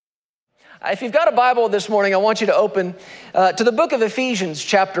If you've got a Bible this morning, I want you to open to the book of Ephesians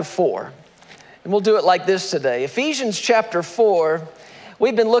chapter 4. And we'll do it like this today. Ephesians chapter 4,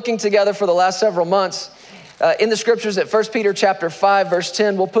 we've been looking together for the last several months in the scriptures at 1 Peter chapter 5, verse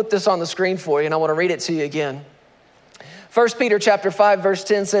 10. We'll put this on the screen for you, and I want to read it to you again. 1 Peter chapter 5, verse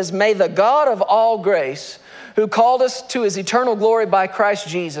 10 says, "May the God of all grace, who called us to his eternal glory by Christ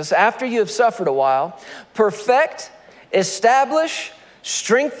Jesus, after you have suffered a while, perfect, establish,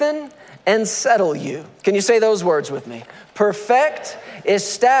 strengthen, and settle you." Can you say those words with me? Perfect,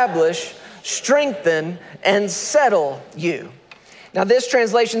 establish, strengthen, and settle you. Now this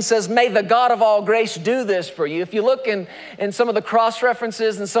translation says, "May the God of all grace do this for you." If you look in some of the cross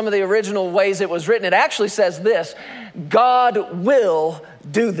references and some of the original ways it was written, it actually says this: God will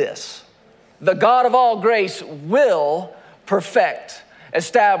do this. The God of all grace will perfect,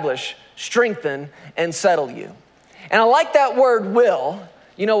 establish, strengthen, and settle you. And I like that word will.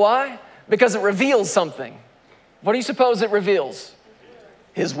 You know why? Because it reveals something. What do you suppose it reveals?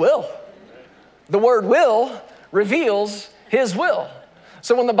 His will. The word will reveals his will.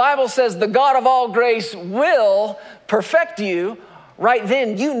 So when the Bible says the God of all grace will perfect you, right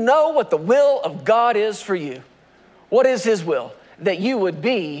then you know what the will of God is for you. What is his will? That you would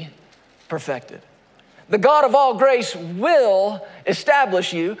be perfected. The God of all grace will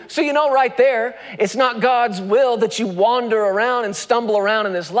establish you. So you know right there, it's not God's will that you wander around and stumble around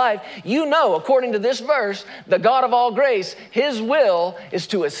in this life. You know, according to this verse, the God of all grace, his will is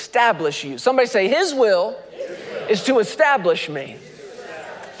to establish you. Somebody say, his will is to establish me.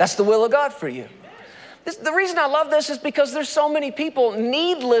 That's the will of God for you. The reason I love this is because there's so many people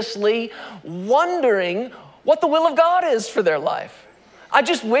needlessly wondering what the will of God is for their life. I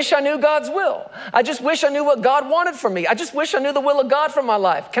just wish I knew God's will. I just wish I knew what God wanted for me. I just wish I knew the will of God for my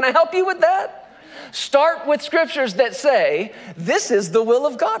life. Can I help you with that? Start with scriptures that say, this is the will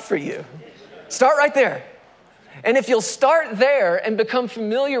of God for you. Start right there. And if you'll start there and become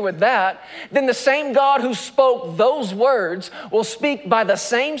familiar with that, then the same God who spoke those words will speak by the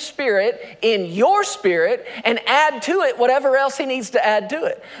same Spirit in your spirit and add to it whatever else he needs to add to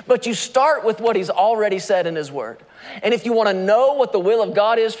it. But you start with what he's already said in his word. And if you want to know what the will of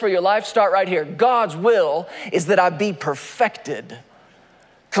God is for your life, start right here. God's will is that I be perfected,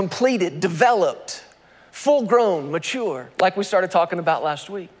 completed, developed, full-grown, mature, like we started talking about last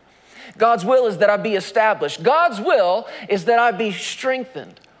week. God's will is that I be established. God's will is that I be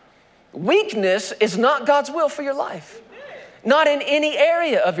strengthened. Weakness is not God's will for your life. Not in any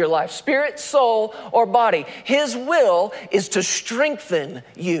area of your life, spirit, soul, or body. His will is to strengthen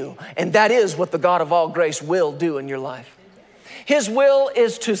you. And that is what the God of all grace will do in your life. His will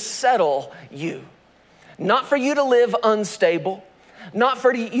is to settle you. Not for you to live unstable. Not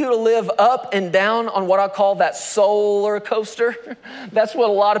for you to live up and down on what I call that solar coaster. That's what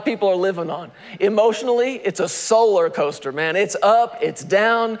a lot of people are living on. Emotionally, it's a solar coaster, man. It's up, it's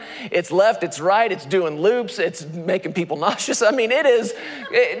down, it's left, it's right, it's doing loops, it's making people nauseous. I mean,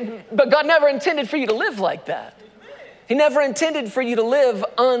 but God never intended for you to live like that. He never intended for you to live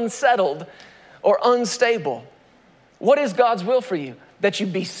unsettled or unstable. What is God's will for you? That you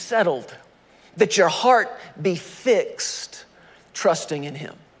be settled, that your heart be fixed, trusting in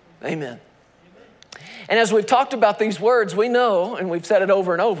him. Amen. And as we've talked about these words, we know, and we've said it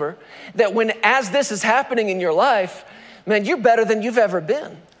over and over, that as this is happening in your life, man, you're better than you've ever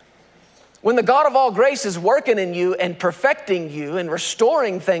been. When the God of all grace is working in you and perfecting you and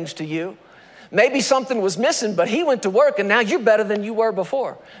restoring things to you, maybe something was missing, but he went to work and now you're better than you were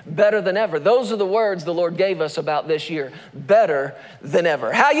before. Better than ever. Those are the words the Lord gave us about this year. Better than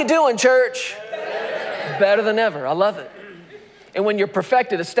ever. How you doing, church? Better than ever. I love it. And when you're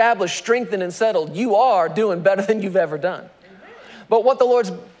perfected, established, strengthened, and settled, you are doing better than you've ever done. But what the Lord's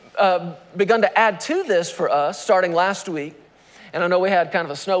begun to add to this for us, starting last week, and I know we had kind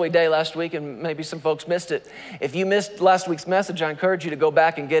of a snowy day last week, and maybe some folks missed it. If you missed last week's message, I encourage you to go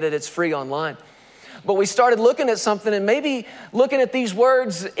back and get it. It's free online. But we started looking at something and maybe looking at these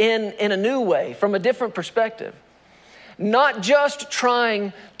words in a new way, from a different perspective. Not just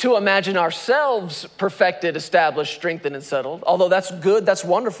trying to imagine ourselves perfected, established, strengthened, and settled, although that's good, that's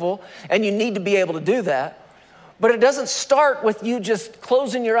wonderful, and you need to be able to do that. But it doesn't start with you just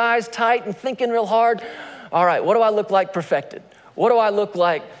closing your eyes tight and thinking real hard. All right, what do I look like perfected? What do I look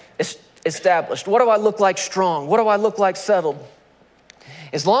like established? What do I look like strong? What do I look like settled?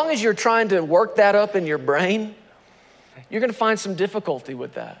 As long as you're trying to work that up in your brain, you're going to find some difficulty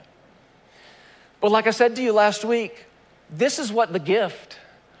with that. But like I said to you last week, this is what the gift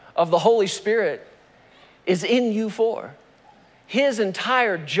of the Holy Spirit is in you for. His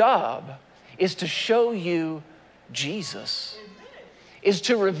entire job is to show you Jesus. is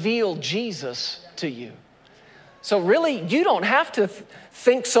to reveal Jesus to you. So really, you don't have to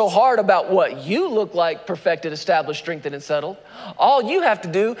think so hard about what you look like, perfected, established, strengthened, and settled. All you have to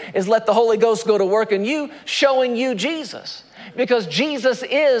do is let the Holy Ghost go to work in you, showing you Jesus. Because Jesus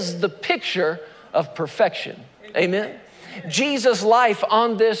is the picture of perfection. Amen? Jesus' life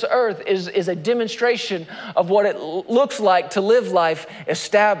on this earth is a demonstration of what it looks like to live life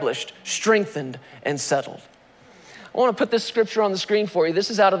established, strengthened, and settled. I want to put this scripture on the screen for you.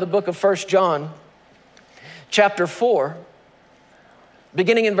 This is out of the book of 1 John, chapter 4,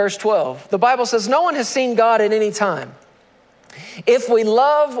 beginning in verse 12. The Bible says, "No one has seen God at any time. If we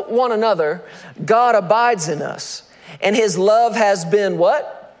love one another, God abides in us, and his love has been"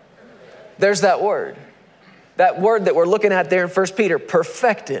 what? There's that word. That word that we're looking at there in 1 Peter,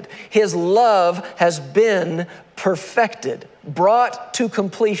 perfected. His love has been perfected, brought to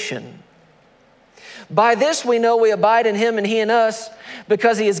completion. By this we know we abide in him and he in us,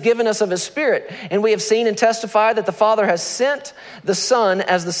 because he has given us of his Spirit. And we have seen and testified that the Father has sent the Son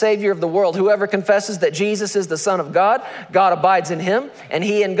as the Savior of the world. Whoever confesses that Jesus is the Son of God, God abides in him and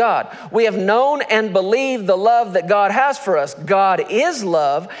he in God. We have known and believed the love that God has for us. God is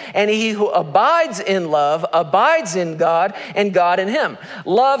love, and he who abides in love abides in God and God in him.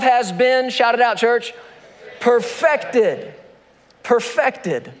 Love has been, shout it out, church, perfected.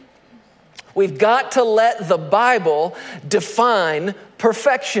 Perfected. We've got to let the Bible define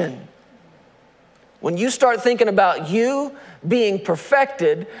perfection. When you start thinking about you being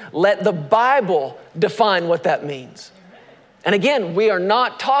perfected, let the Bible define what that means. And again, we are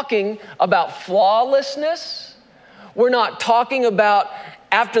not talking about flawlessness. We're not talking about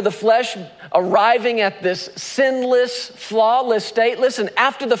after the flesh arriving at this sinless, flawless state. Listen,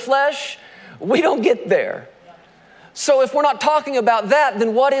 after the flesh, we don't get there. So if we're not talking about that,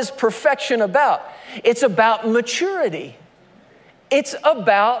 then what is perfection about? It's about maturity. It's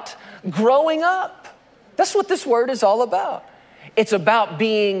about growing up. That's what this word is all about. It's about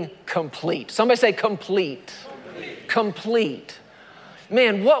being complete. Somebody say complete. Complete. Complete.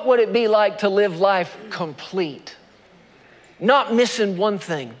 Man, what would it be like to live life complete? Not missing one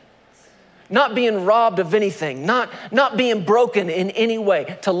thing. Not being robbed of anything. Not being broken in any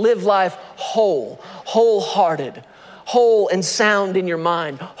way. To live life wholehearted. Whole and sound in your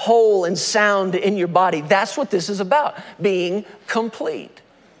mind, whole and sound in your body. That's what this is about, being complete.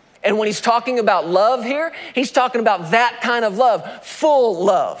 And when he's talking about love here, he's talking about that kind of love, full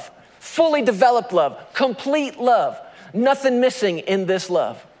love, fully developed love, complete love, nothing missing in this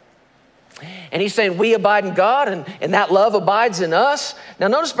love. And he's saying we abide in God and that love abides in us. Now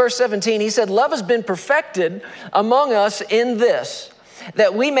notice verse 17, he said, love has been perfected among us in this,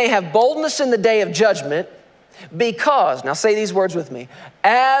 that we may have boldness in the day of judgment. Because, now say these words with me,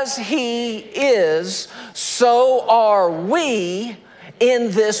 as he is, so are we in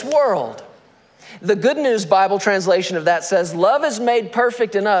this world. The Good News Bible translation of that says, love is made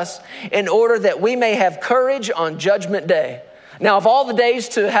perfect in us in order that we may have courage on judgment day. Now, of all the days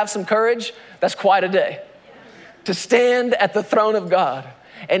to have some courage, that's quite a day. To stand at the throne of God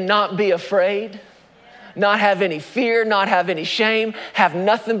and not be afraid, not have any fear, not have any shame, have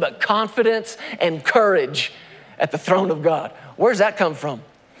nothing but confidence and courage at the throne of God. Where does that come from?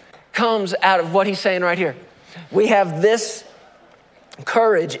 Comes out of what he's saying right here. We have this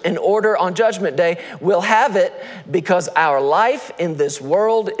courage in order on judgment day. We'll have it because our life in this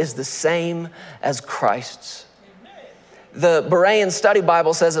world is the same as Christ's. The Berean Study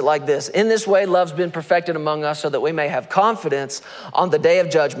Bible says it like this. In this way, love's been perfected among us so that we may have confidence on the day of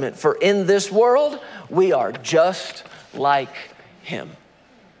judgment. For in this world, we are just like him.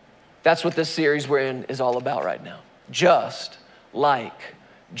 That's what this series we're in is all about right now. Just like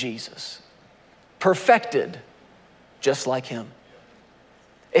Jesus. Perfected, just like him.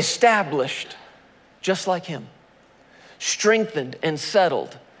 Established, just like him. Strengthened and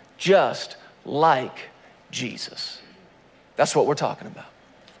settled, just like Jesus. That's what we're talking about.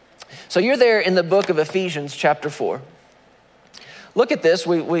 So you're there in the book of Ephesians chapter 4. Look at this.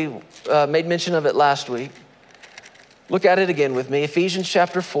 We made mention of it last week. Look at it again with me. Ephesians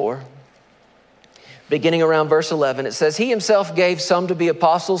chapter 4, beginning around verse 11. It says, he himself gave some to be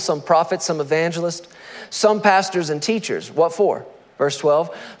apostles, some prophets, some evangelists, some pastors and teachers. What for? Verse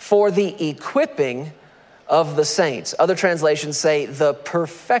 12, for the equipping of the saints. Other translations say the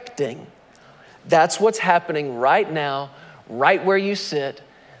perfecting. That's what's happening right now, right where you sit.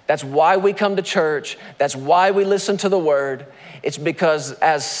 That's why we come to church. That's why we listen to the word. It's because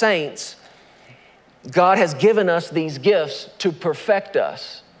as saints, God has given us these gifts to perfect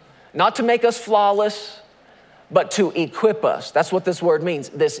us, not to make us flawless, but to equip us. That's what this word means,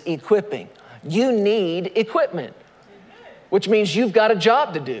 this equipping. You need equipment. which means you've got a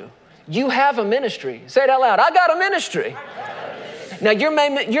job to do. You have a ministry. Say it out loud. I got a ministry. Now, your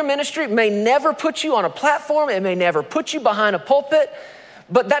ministry may never put you on a platform. It may never put you behind a pulpit,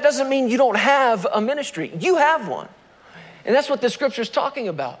 but that doesn't mean you don't have a ministry. You have one. And that's what the scripture is talking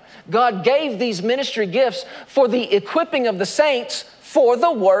about. God gave these ministry gifts for the equipping of the saints for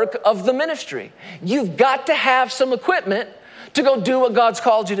the work of the ministry. You've got to have some equipment to go do what God's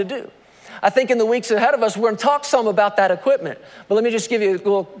called you to do. I think in the weeks ahead of us, we're going to talk some about that equipment. But let me just give you a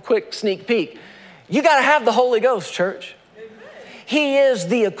little quick sneak peek. You got to have the Holy Ghost, church. He is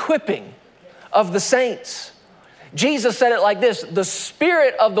the equipping of the saints. Jesus said it like this: the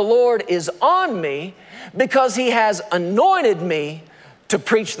Spirit of the Lord is on me because he has anointed me to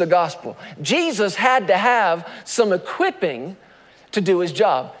preach the gospel. Jesus had to have some equipping to do his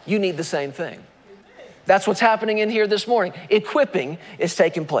job. You need the same thing. That's what's happening in here this morning. Equipping is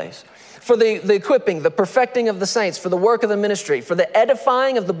taking place. For the equipping, the perfecting of the saints, for the work of the ministry, for the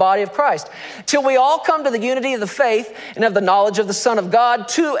edifying of the body of Christ, till we all come to the unity of the faith and of the knowledge of the Son of God,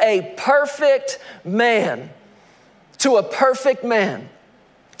 to a perfect man. To a perfect man.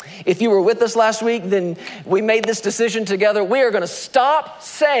 If you were with us last week, then we made this decision together. We are going to stop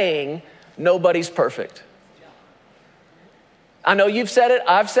saying nobody's perfect. I know you've said it,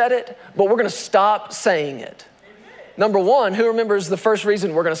 I've said it, but we're going to stop saying it. Number one, who remembers the first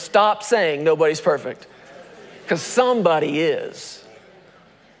reason we're going to stop saying nobody's perfect? Because somebody is.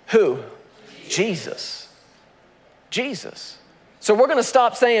 Who? Jesus. Jesus. So we're going to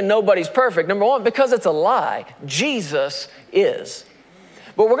stop saying nobody's perfect. Number one, because it's a lie. Jesus is.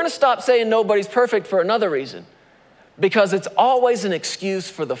 But we're going to stop saying nobody's perfect for another reason. Because it's always an excuse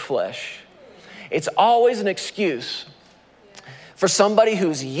for the flesh. It's always an excuse for somebody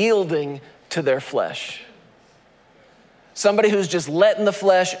who's yielding to their flesh. Somebody who's just letting the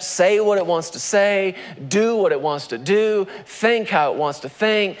flesh say what it wants to say, do what it wants to do, think how it wants to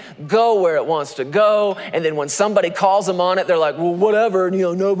think, go where it wants to go. And then when somebody calls them on it, they're like, well, whatever, and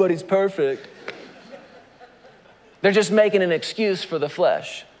nobody's perfect. They're just making an excuse for the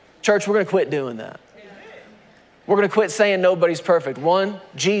flesh. Church, we're going to quit doing that. We're going to quit saying nobody's perfect. One,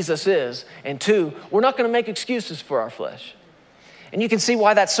 Jesus is. And two, we're not going to make excuses for our flesh. And you can see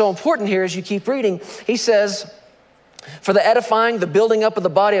why that's so important here as you keep reading. He says, for the edifying, the building up of the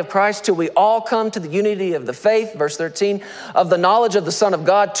body of Christ, till we all come to the unity of the faith, verse 13, of the knowledge of the Son of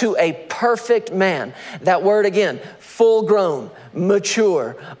God, to a perfect man. That word again, full grown,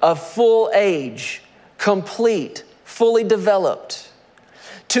 mature, of full age, complete, fully developed,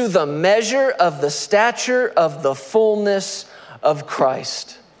 to the measure of the stature of the fullness of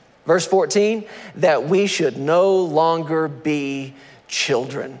Christ. Verse 14, that we should no longer be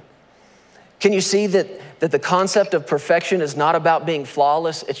children. Can you see that the concept of perfection is not about being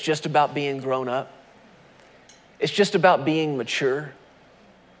flawless? It's just about being grown up. It's just about being mature.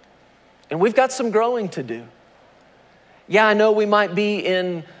 And we've got some growing to do. Yeah, I know we might be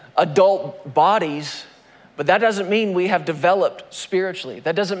in adult bodies, but that doesn't mean we have developed spiritually.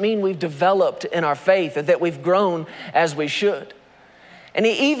 That doesn't mean we've developed in our faith or that we've grown as we should. And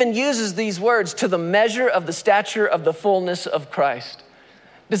he even uses these words, to the measure of the stature of the fullness of Christ.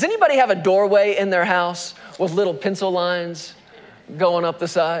 Does anybody have a doorway in their house with little pencil lines going up the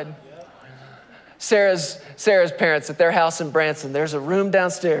side? Sarah's parents, at their house in Branson, there's a room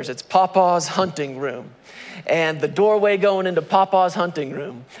downstairs. It's Papa's hunting room. And the doorway going into Papa's hunting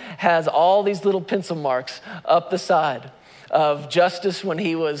room has all these little pencil marks up the side of Justice when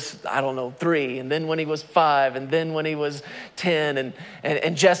he was, 3, and then when he was 5, and then when he was 10,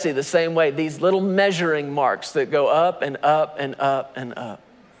 and Jesse the same way. These little measuring marks that go up and up and up and up.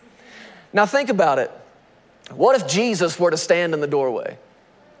 Now think about it. What if Jesus were to stand in the doorway?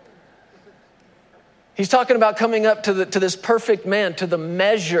 He's talking about coming up to this perfect man, to the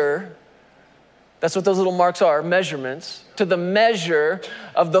measure. That's what those little marks are, measurements. To the measure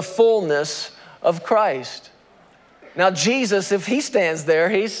of the fullness of Christ. Now Jesus, if he stands there,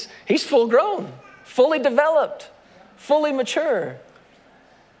 he's full grown, fully developed, fully mature.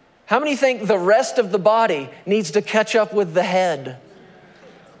 How many think the rest of the body needs to catch up with the head?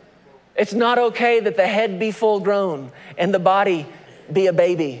 It's not okay that the head be full grown and the body be a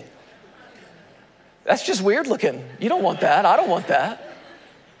baby. That's just weird looking. You don't want that. I don't want that.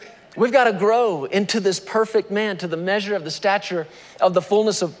 We've got to grow into this perfect man, to the measure of the stature of the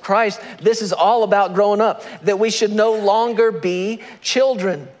fullness of Christ. This is all about growing up, that we should no longer be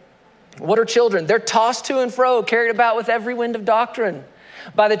children. What are children? They're tossed to and fro, carried about with every wind of doctrine,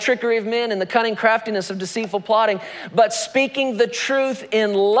 by the trickery of men and the cunning craftiness of deceitful plotting. But speaking the truth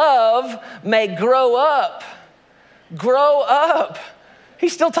in love may grow up. Grow up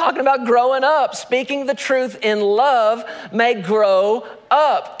He's still talking about growing up. Speaking the truth in love may grow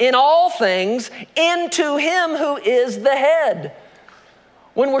up in all things into him who is the head.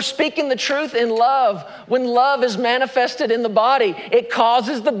 When we're speaking the truth in love, when love is manifested in the body, it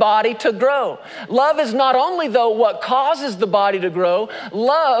causes the body to grow. Love is not only, though, what causes the body to grow,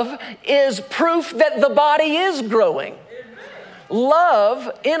 love is proof that the body is growing.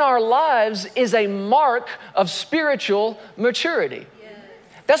 Love in our lives is a mark of spiritual maturity.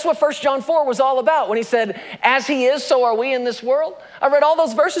 That's what 1 John 4 was all about when he said, as he is, so are we in this world. I read all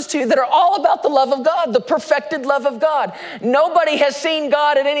those verses to you that are all about the love of God, the perfected love of God. Nobody has seen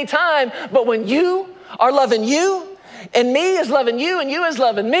God at any time, but when you are loving you, and me is loving you, and you is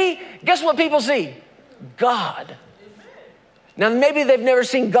loving me, guess what people see? God. Now, maybe they've never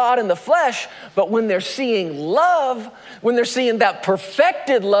seen God in the flesh, but when they're seeing love, when they're seeing that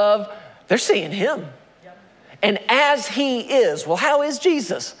perfected love, they're seeing him. And as he is, well, how is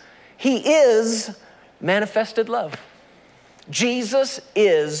Jesus? He is manifested love. Jesus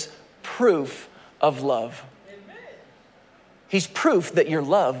is proof of love. He's proof that you're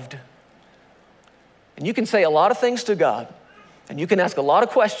loved. And you can say a lot of things to God, and you can ask a lot of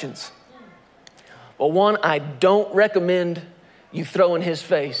questions. Well, one, I don't recommend you throw in his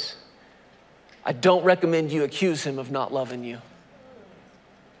face. I don't recommend you accuse him of not loving you.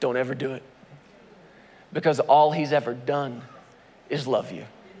 Don't ever do it. Because all he's ever done is love you.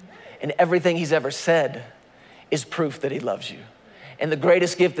 And everything he's ever said is proof that he loves you. And the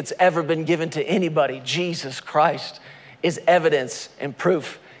greatest gift that's ever been given to anybody, Jesus Christ, is evidence and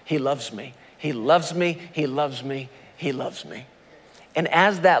proof he loves me. He loves me, he loves me, he loves me. And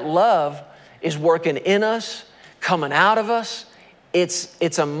as that love is working in us, coming out of us,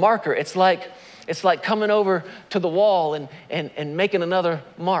 it's a marker. It's like coming over to the wall and making another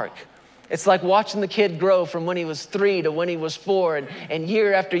mark. It's like watching the kid grow from when he was 3 to when he was 4. And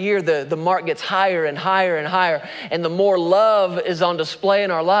year after year, the mark gets higher and higher and higher. And the more love is on display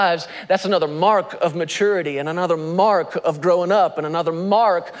in our lives, that's another mark of maturity and another mark of growing up and another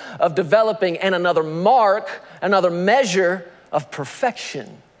mark of developing and another measure of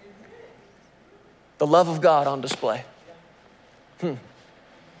perfection. The love of God on display.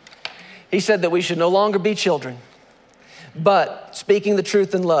 He said that we should no longer be children, but speaking the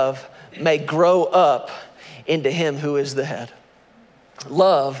truth in love, may grow up into him who is the head.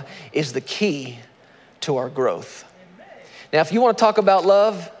 Love is the key to our growth. Now, if you want to talk about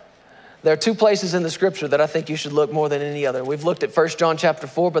love, there are 2 places in the scripture that I think you should look more than any other. We've looked at 1 John chapter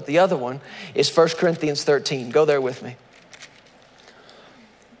 4, but the other one is 1 Corinthians 13. Go there with me.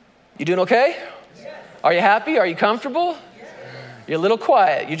 You doing okay? Yes. Are you happy? Are you comfortable? Yes. You're a little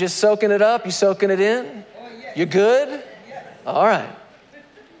quiet. You just soaking it up? You soaking it in? You're good? Yes. All right.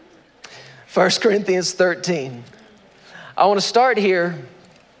 1 Corinthians 13. I want to start here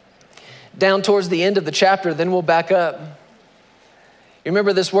down towards the end of the chapter, then we'll back up. You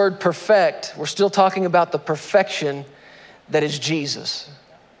remember this word perfect? We're still talking about the perfection that is Jesus.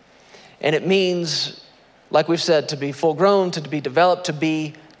 And it means, like we've said, to be full grown, to be developed, to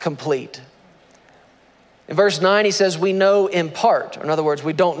be complete. In verse 9, he says, we know in part. In other words,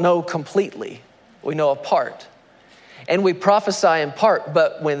 we don't know completely. We know a part. And we prophesy in part,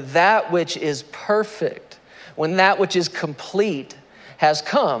 but when that which is perfect, when that which is complete has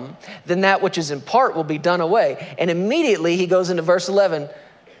come, then that which is in part will be done away. And immediately he goes into verse 11,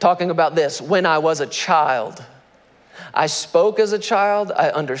 talking about this. When I was a child, I spoke as a child,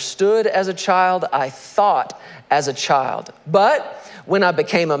 I understood as a child, I thought as a child. But when I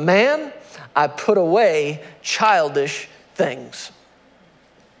became a man, I put away childish things.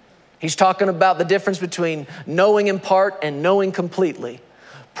 He's talking about the difference between knowing in part and knowing completely,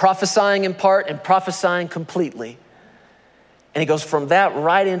 prophesying in part and prophesying completely. And he goes from that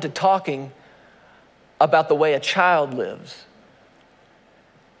right into talking about the way a child lives.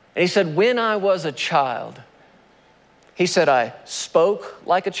 And he said, when I was a child, he said, I spoke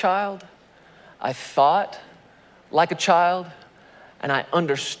like a child, I thought like a child, and I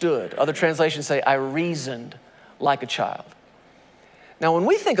understood. Other translations say, I reasoned like a child. Now, when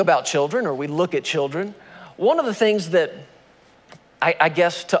we think about children or we look at children, one of the things that I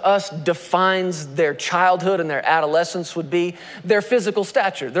guess to us defines their childhood and their adolescence would be their physical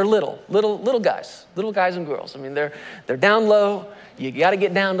stature. They're little guys and girls. I mean, they're down low. You got to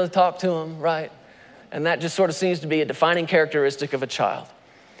get down to talk to them, right? And that just sort of seems to be a defining characteristic of a child.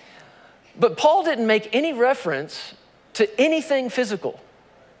 But Paul didn't make any reference to anything physical.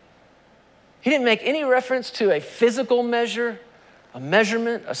 He didn't make any reference to a physical measure, a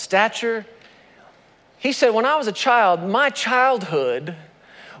measurement, a stature. He said, when I was a child, my childhood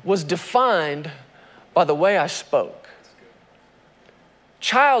was defined by the way I spoke.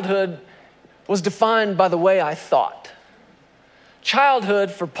 childhood was defined by the way I thought.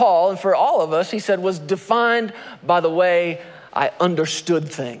 Childhood for Paul and for all of us, he said, was defined by the way I understood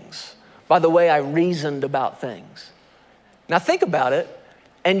things, by the way I reasoned about things. Now think about it,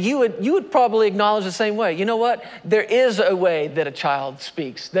 and you would probably acknowledge the same way. You know what? There is a way that a child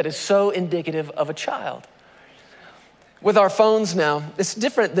speaks that is so indicative of a child. With our phones now, it's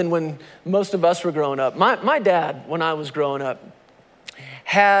different than when most of us were growing up. My dad, when I was growing up,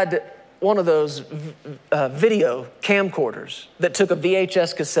 had one of those video camcorders that took a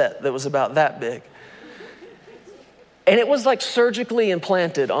VHS cassette that was about that big. And it was like surgically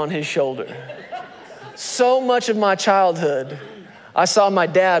implanted on his shoulder. So much of my childhood, I saw my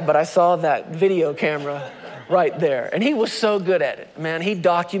dad, but I saw that video camera right there. And he was so good at it, man. He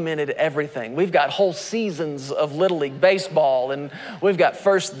documented everything. We've got whole seasons of Little League baseball, and we've got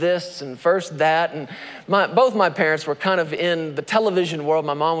first this and first that. And both my parents were kind of in the television world.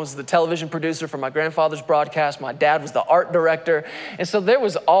 My mom was the television producer for my grandfather's broadcast. My dad was the art director. And so there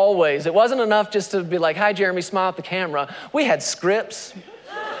was always, it wasn't enough just to be like, hi, Jeremy, smile at the camera. We had scripts.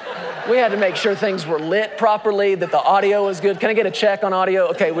 We had to make sure things were lit properly, that the audio was good. Can I get a check on audio?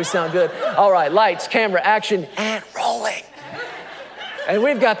 Okay, we sound good. All right, lights, camera, action, and rolling. And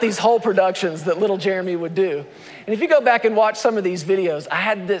we've got these whole productions that little Jeremy would do. And if you go back and watch some of these videos, I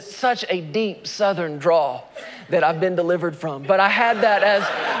had such a deep Southern drawl that I've been delivered from. But I had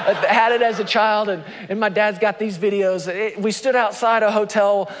it as a child, and my dad's got these videos. We stood outside a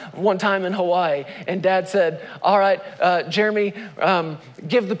hotel one time in Hawaii, and Dad said, all right, Jeremy,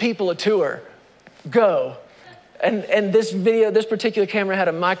 give the people a tour. Go. And this particular camera had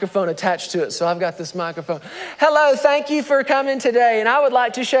a microphone attached to it. So I've got this microphone. Hello, thank you for coming today. And I would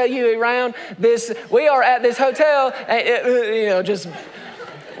like to show you around this. We are at this hotel, just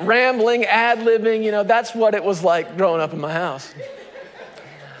rambling, ad-libbing. That's what it was like growing up in my house.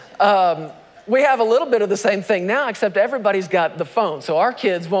 We have a little bit of the same thing now, except everybody's got the phone. So our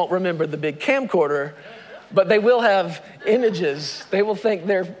kids won't remember the big camcorder, but they will have images. They will think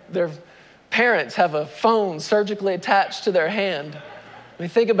their parents have a phone surgically attached to their hand. I mean,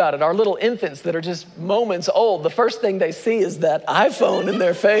 think about it. Our little infants that are just moments old, the first thing they see is that iPhone in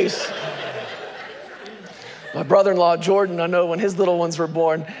their face. My brother-in-law, Jordan, I know when his little ones were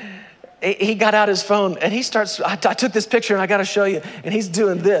born, he got out his phone and he starts, I took this picture and I got to show you, and he's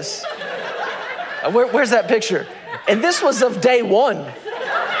doing this. Where's that picture? And this was of day one,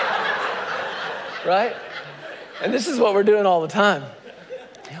 right? And this is what we're doing all the time.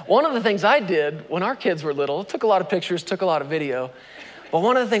 One of the things I did when our kids were little, took a lot of pictures, took a lot of video, but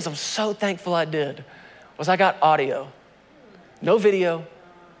one of the things I'm so thankful I did was I got audio. No video,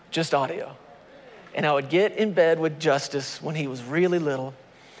 just audio. And I would get in bed with Justice when he was really little.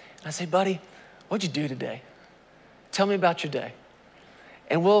 And I'd say, buddy, what'd you do today? Tell me about your day.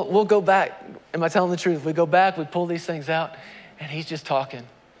 And we'll go back. Am I telling the truth? We go back, we pull these things out, and he's just talking.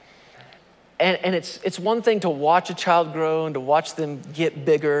 And it's one thing to watch a child grow and to watch them get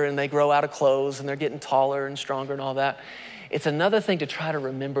bigger and they grow out of clothes and they're getting taller and stronger and all that. It's another thing to try to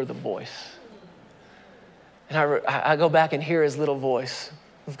remember the voice. And I go back and hear his little voice.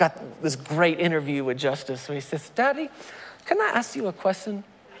 We've got this great interview with Justice. So he says, Daddy, can I ask you a question?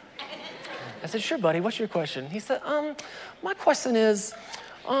 I said, sure, buddy, what's your question? He said, my question is,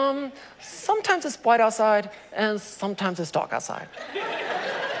 sometimes it's white outside and sometimes it's dark outside.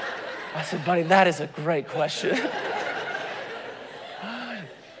 I said, buddy, that is a great question.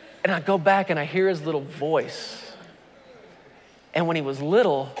 And I go back and I hear his little voice. And when he was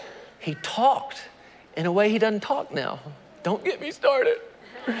little, he talked in a way he doesn't talk now. Don't get me started.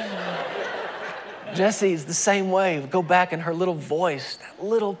 Jessie's the same way. Go back and her little voice, that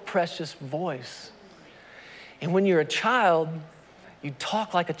little precious voice. And when you're a child, you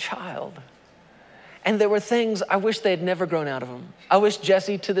talk like a child. And there were things I wish they had never grown out of them. I wish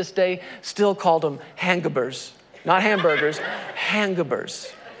Jessie to this day still called them hangabers, not hamburgers,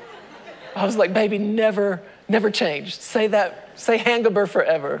 hangabers. I was like, baby, never change. Say hangaber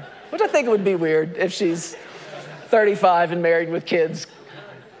forever. Which I think it would be weird if she's 35 and married with kids.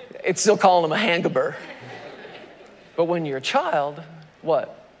 It's still calling them a hangaber. But when you're a child,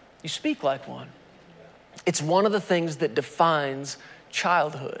 what? You speak like one. It's one of the things that defines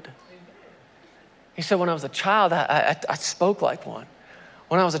childhood. He said, when I was a child, I spoke like one.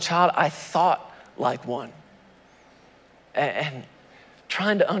 When I was a child, I thought like one. And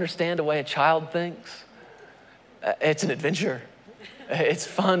trying to understand the way a child thinks, it's an adventure. It's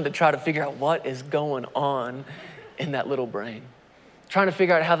fun to try to figure out what is going on in that little brain. Trying to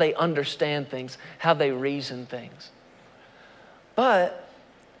figure out how they understand things, how they reason things. But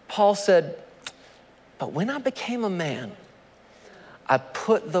Paul said, but when I became a man, I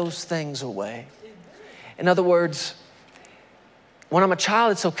put those things away. In other words, when I'm a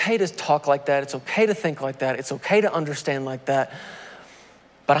child, it's okay to talk like that. It's okay to think like that. It's okay to understand like that.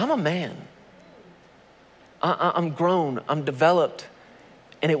 But I'm a man. I'm grown. I'm developed.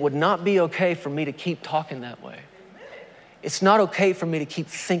 And it would not be okay for me to keep talking that way. It's not okay for me to keep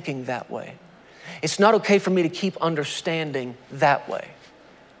thinking that way. It's not okay for me to keep understanding that way.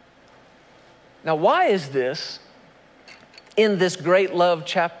 Now, why is this in this great love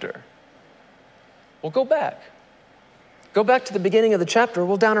chapter? Well, go back. Go back to the beginning of the chapter.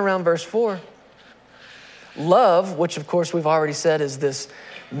 Well, down around verse 4. Love, which of course we've already said is this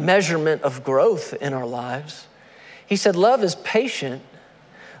measurement of growth in our lives. He said, love is patient.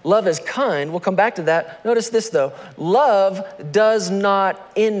 Love is kind. We'll come back to that. Notice this though. Love does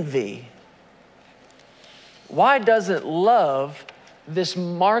not envy. Why doesn't love, this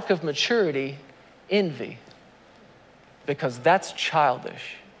mark of maturity, envy? Because that's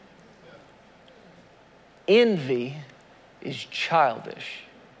childish. Envy is childish.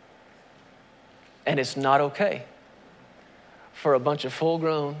 And it's not okay for a bunch of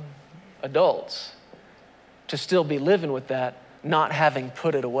full-grown adults to still be living with that, not having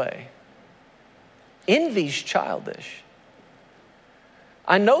put it away. Envy's childish.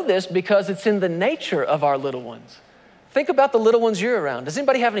 I know this because it's in the nature of our little ones. Think about the little ones you're around. Does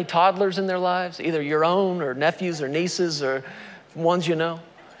anybody have any toddlers in their lives? Either your own or nephews or nieces or ones you know?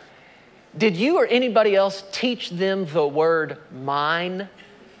 Did you or anybody else teach them the word mine?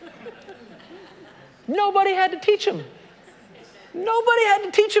 Nobody had to teach them. Nobody had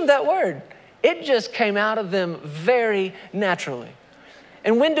to teach them that word. It just came out of them very naturally.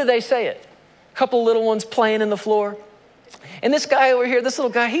 And when do they say it? A couple little ones playing in the floor. And this guy over here, this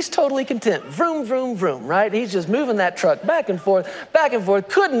little guy, he's totally content. Vroom, vroom, vroom, right? He's just moving that truck back and forth,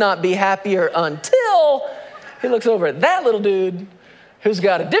 could not be happier until he looks over at that little dude who's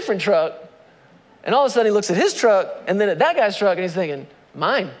got a different truck. And all of a sudden he looks at his truck and then at that guy's truck and he's thinking,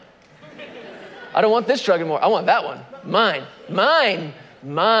 mine. I don't want this truck anymore. I want that one. Mine, mine,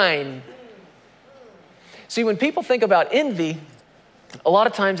 mine. See, when people think about envy, a lot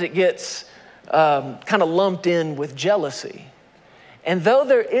of times it gets kind of lumped in with jealousy. And though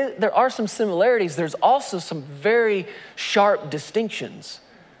there are some similarities, there's also some very sharp distinctions.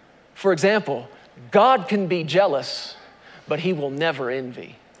 For example, God can be jealous, but he will never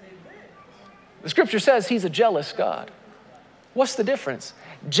envy. The scripture says he's a jealous God. What's the difference?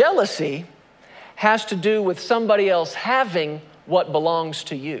 Jealousy has to do with somebody else having what belongs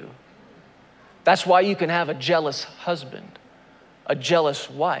to you. That's why you can have a jealous husband, a jealous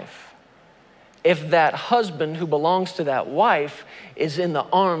wife. If that husband who belongs to that wife is in the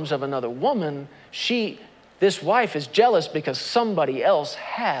arms of another woman, this wife is jealous because somebody else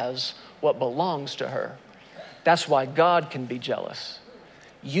has what belongs to her. That's why God can be jealous.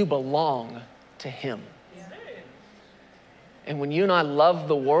 You belong to him. And when you and I love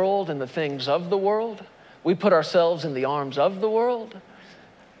the world and the things of the world, we put ourselves in the arms of the world,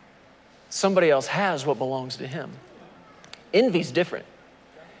 somebody else has what belongs to him. Envy's different.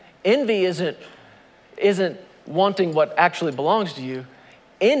 Envy isn't wanting what actually belongs to you.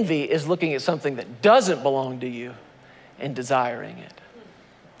 Envy is looking at something that doesn't belong to you and desiring it.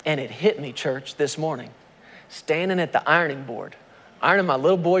 And it hit me, church, this morning, standing at the ironing board, ironing my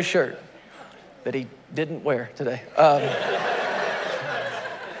little boy's shirt that he didn't wear today.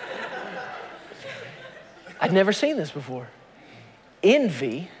 I'd never seen this before.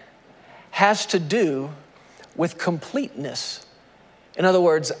 Envy has to do with completeness. In other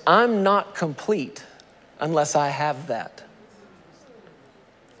words, I'm not complete unless I have that.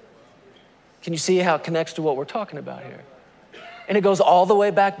 Can you see how it connects to what we're talking about here? And it goes all the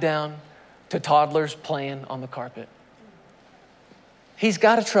way back down to toddlers playing on the carpet. He's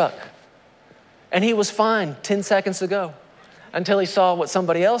got a truck, and he was fine 10 seconds ago until he saw what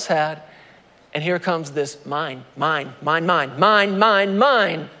somebody else had, and here comes this mine, mine, mine, mine, mine, mine,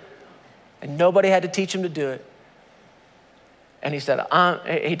 mine. And nobody had to teach him to do it. And he said,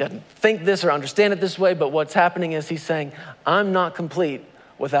 he doesn't think this or understand it this way, but what's happening is he's saying, I'm not complete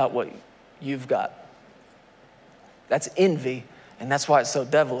without what you've got. That's envy, and that's why it's so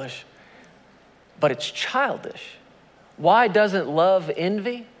devilish. But it's childish. Why doesn't love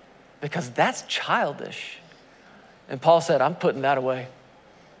envy? Because that's childish. And Paul said, I'm putting that away.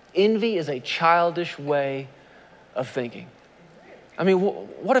 Envy is a childish way of thinking. I mean,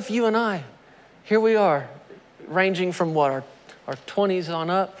 what if you and I, here we are, ranging from what, our 20s on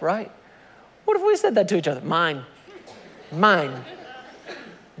up, right? What if we said that to each other? Mine, mine.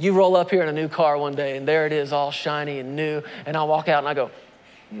 You roll up here in a new car one day and there it is all shiny and new, and I walk out and I go,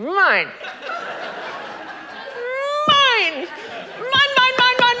 mine, mine,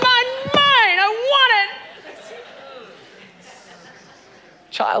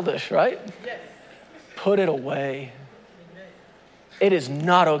 childish, right? Yes. Put it away. It is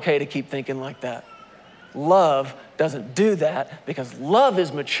not okay to keep thinking like that. Love doesn't do that because love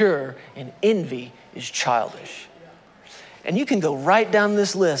is mature and envy is childish. And you can go right down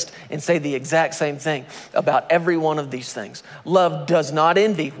this list and say the exact same thing about every one of these things. Love does not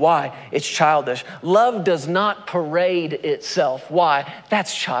envy. Why? It's childish. Love does not parade itself. Why?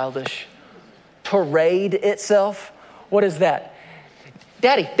 That's childish. Parade itself? What is that?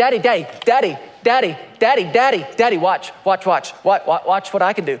 Daddy, daddy, daddy, daddy, daddy, daddy, daddy, daddy, watch what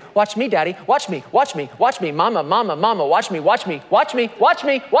I can do. Watch me, daddy, watch me, mama, mama, mama, watch me.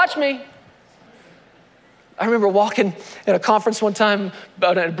 I remember walking at a conference one time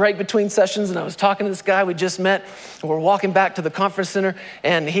about a break between sessions, and I was talking to this guy we just met, and we're walking back to the conference center,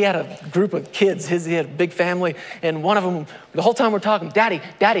 and he had a group of kids. He had a big family, and one of them, the whole time we're talking, daddy,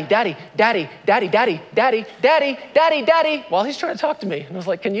 daddy, daddy, daddy, daddy, daddy, daddy, daddy, daddy, daddy, while he's trying to talk to me. And I was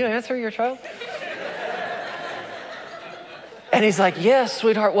like, can you answer your child? And he's like, yes,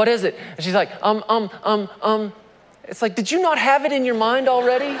 sweetheart, what is it? And she's like, It's like, did you not have it in your mind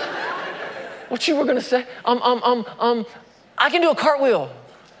already? What you were gonna say? I can do a cartwheel.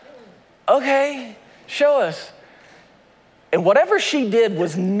 Okay, show us. And whatever she did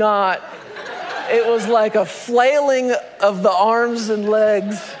was not, it was like a flailing of the arms and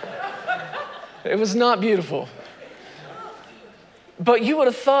legs. It was not beautiful. But you would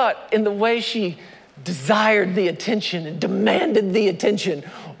have thought in the way she desired the attention and demanded the attention,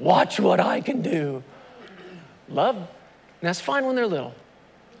 watch what I can do. Love, and that's fine when they're little.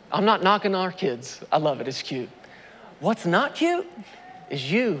 I'm not knocking our kids. I love it, it's cute. What's not cute is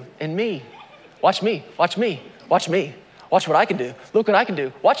you and me. Watch me, watch me, watch me. Watch what I can do. Look what I can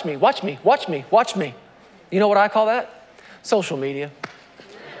do. Watch me, watch me, watch me, watch me. You know what I call that? Social media.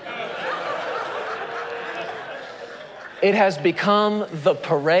 It has become the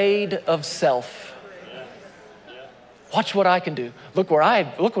parade of self. Watch what I can do. Look what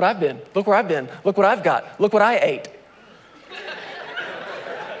I've been. Look where I've been. Look what I've got. Look what I ate.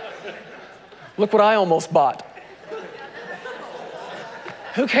 Look what I almost bought.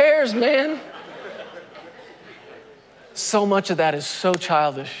 Who cares, man? So much of that is so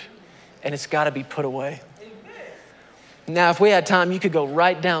childish, and it's got to be put away. Now, if we had time, you could go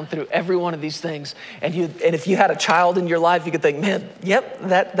right down through every one of these things, and if you had a child in your life, you could think, man, yep,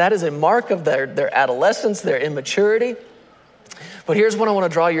 that is a mark of their adolescence, their immaturity. But here's what I want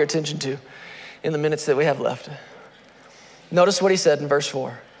to draw your attention to in the minutes that we have left. Notice what he said in verse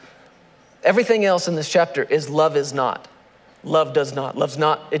 4. Everything else in this chapter is love is not. Love does not. Love's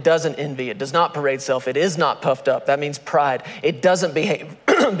not, it doesn't envy. It does not parade self. It is not puffed up. That means pride. It doesn't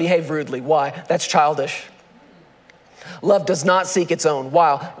behave rudely. Why? That's childish. Love does not seek its own.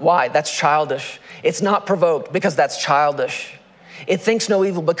 Why? That's childish. It's not provoked because that's childish. It thinks no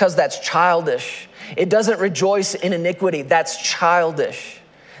evil because that's childish. It doesn't rejoice in iniquity. That's childish.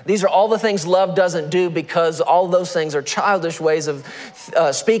 These are all the things love doesn't do because all those things are childish ways of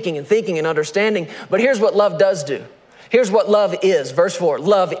speaking and thinking and understanding. But here's what love does do. Here's what love is. Verse 4,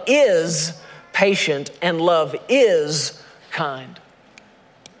 love is patient and love is kind.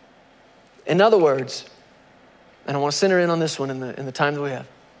 In other words, and I want to center in on this one in the time that we have.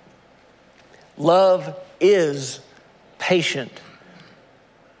 Love is patient,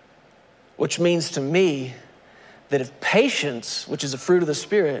 which means to me that if patience, which is a fruit of the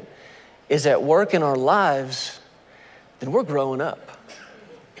Spirit, is at work in our lives, then we're growing up.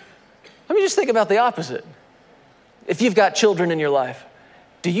 Let me just think about the opposite. If you've got children in your life,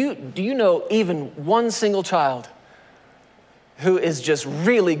 do you know even one single child who is just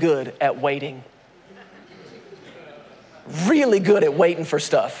really good at waiting? Really good at waiting for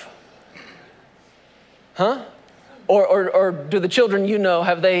stuff? Huh? Or do the children you know,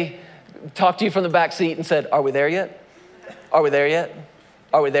 have they talked to you from the back seat and said, are we there yet? Are we there yet?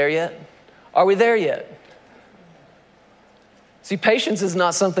 Are we there yet? Are we there yet? See, patience is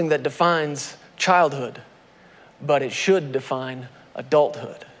not something that defines childhood, but it should define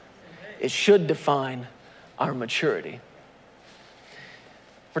adulthood. It should define our maturity.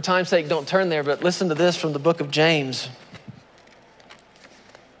 For time's sake, don't turn there, but listen to this from the book of James,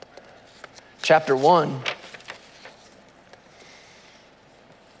 chapter 1.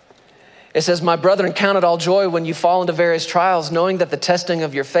 It says, my brethren, count it all joy when you fall into various trials, knowing that the testing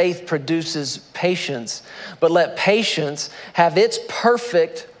of your faith produces patience. But let patience have its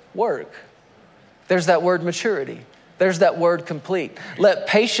perfect work. There's that word maturity. There's that word complete. Let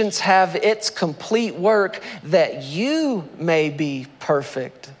patience have its complete work, that you may be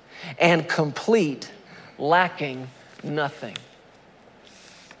perfect and complete, lacking nothing.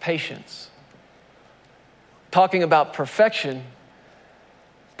 Patience. Talking about perfection,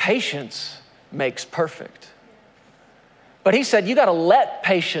 patience makes perfect. But he said, you got to let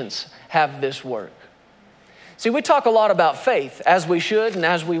patience have this work. See, we talk a lot about faith, as we should and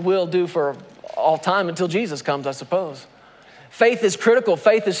as we will do for all time until Jesus comes, I suppose. Faith is critical.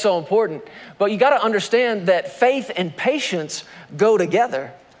 Faith is so important. But you got to understand that faith and patience go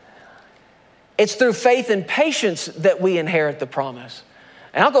together. It's through faith and patience that we inherit the promise.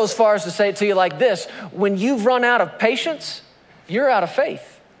 And I'll go as far as to say it to you like this. When you've run out of patience, you're out of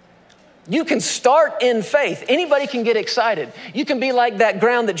faith. You can start in faith. Anybody can get excited. You can be like that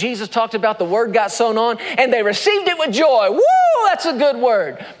ground that Jesus talked about, the word got sown on, and they received it with joy. Woo, that's a good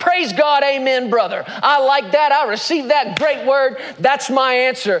word. Praise God, amen, brother. I like that. I received that great word. That's my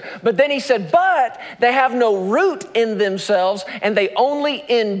answer. But then he said, but they have no root in themselves, and they only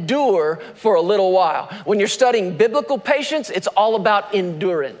endure for a little while. When you're studying biblical patience, it's all about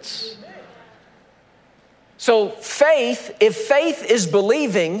endurance. So faith, if faith is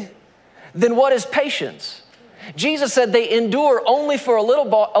believing, then what is patience? Jesus said they endure only for a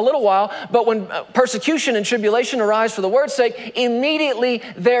little while, but when persecution and tribulation arise for the word's sake, immediately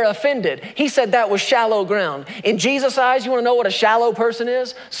they're offended. He said that was shallow ground. In Jesus' eyes, you want to know what a shallow person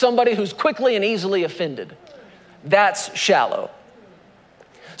is? Somebody who's quickly and easily offended. That's shallow.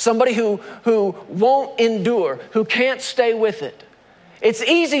 Somebody who won't endure, who can't stay with it. It's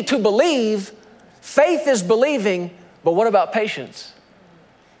easy to believe. Faith is believing, but what about patience?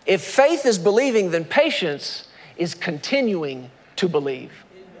 If faith is believing, then patience is continuing to believe.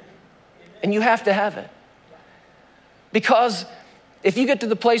 And you have to have it. Because if you get to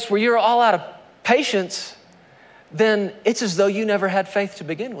the place where you're all out of patience, then it's as though you never had faith to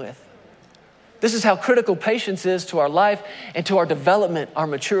begin with. This is how critical patience is to our life and to our development, our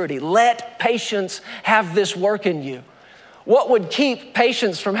maturity. Let patience have this work in you. What would keep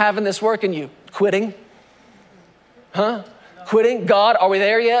patience from having this work in you? Quitting? Quitting? God, are we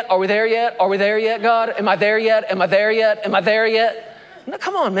there yet? Are we there yet? Are we there yet, God? Am I there yet? Am I there yet? Am I there yet? No,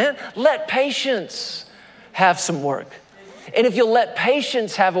 come on, man. Let patience have some work. And if you'll let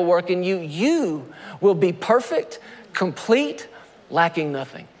patience have a work in you, you will be perfect, complete, lacking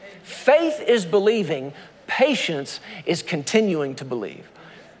nothing. Faith is believing. Patience is continuing to believe.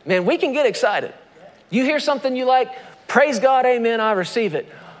 Man, we can get excited. You hear something you like, praise God, amen, I receive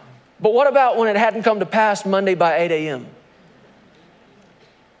it. But what about when it hadn't come to pass Monday by 8 a.m.?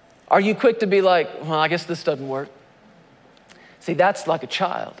 Are you quick to be like, well, I guess this doesn't work? See, that's like a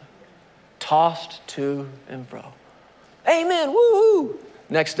child, tossed to and fro. Amen, woo-hoo.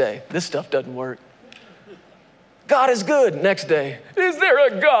 Next day, this stuff doesn't work. God is good. Next day, is there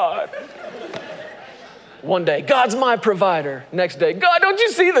a God? One day, God's my provider. Next day, God, don't you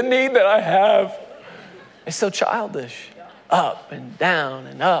see the need that I have? It's so childish. Up and down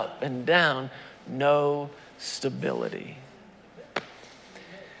and up and down. No stability.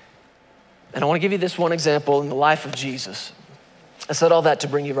 And I want to give you this one example in the life of Jesus. I said all that to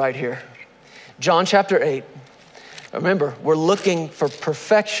bring you right here. John chapter 8. Remember, we're looking for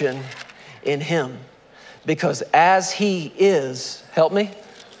perfection in him. Because as he is, help me,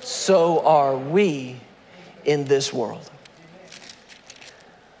 so are we in this world.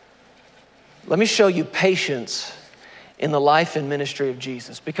 Let me show you patience in the life and ministry of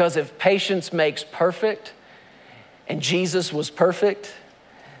Jesus. Because if patience makes perfect, and Jesus was perfect,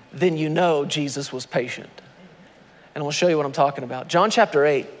 then you know Jesus was patient. And we'll show you what I'm talking about. John chapter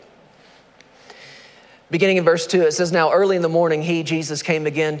 8, beginning in verse 2, it says, now early in the morning, Jesus came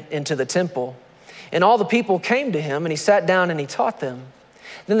again into the temple, and all the people came to him, and he sat down and he taught them.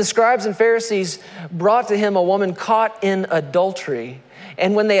 Then the scribes and Pharisees brought to him a woman caught in adultery.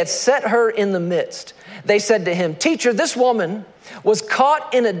 And when they had set her in the midst, they said to him, teacher, this woman was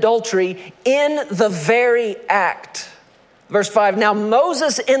caught in adultery in the very act. Verse 5, now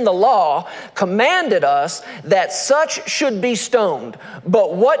Moses in the law commanded us that such should be stoned.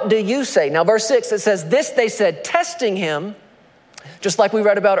 But what do you say? Now verse 6, it says, this they said, testing him, just like we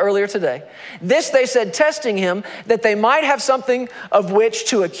read about earlier today. This they said, testing him, that they might have something of which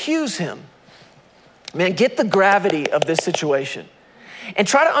to accuse him. Man, get the gravity of this situation and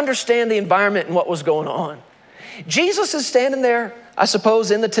try to understand the environment and what was going on. Jesus is standing there, I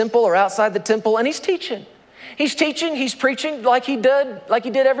suppose, in the temple or outside the temple, and he's teaching. He's teaching, he's preaching like he did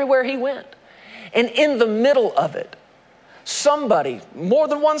everywhere he went. And in the middle of it, somebody, more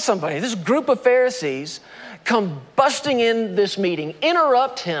than one somebody, this group of Pharisees come busting in this meeting,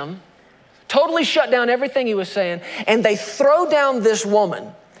 interrupt him, totally shut down everything he was saying, and they throw down this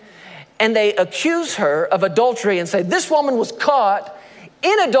woman and they accuse her of adultery and say, this woman was caught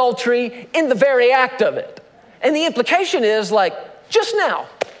in adultery in the very act of it. And the implication is like, just now.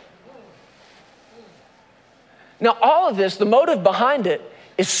 Now, all of this, the motive behind it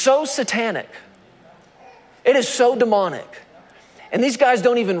is so satanic. It is so demonic. And these guys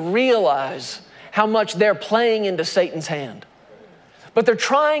don't even realize how much they're playing into Satan's hand. But they're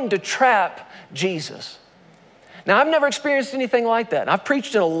trying to trap Jesus. Now, I've never experienced anything like that. I've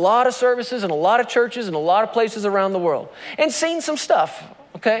preached in a lot of services and a lot of churches and a lot of places around the world and seen some stuff,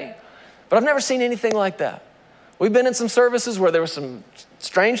 okay? But I've never seen anything like that. We've been in some services where there were some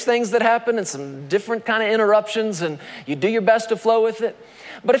strange things that happened and some different kind of interruptions, and you do your best to flow with it.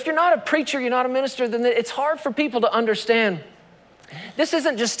 But if you're not a preacher, you're not a minister, then it's hard for people to understand. This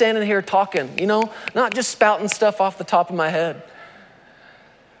isn't just standing here talking, not just spouting stuff off the top of my head.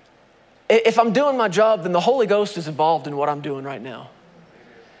 If I'm doing my job, then the Holy Ghost is involved in what I'm doing right now.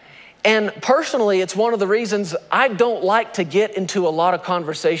 And personally, it's one of the reasons I don't like to get into a lot of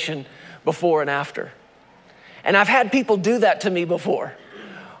conversation before and after. And I've had people do that to me before,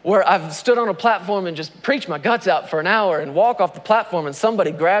 where I've stood on a platform and just preached my guts out for an hour and walk off the platform and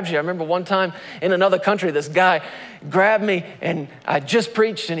somebody grabs you. I remember one time in another country, this guy grabbed me and I just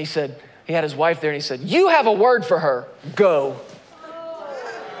preached and he had his wife there and he said, "You have a word for her, go."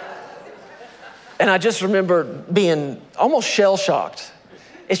 And I just remember being almost shell-shocked.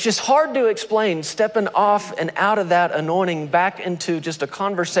 It's just hard to explain stepping off and out of that anointing back into just a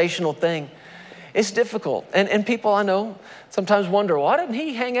conversational thing. It's difficult. And people I know sometimes wonder, why didn't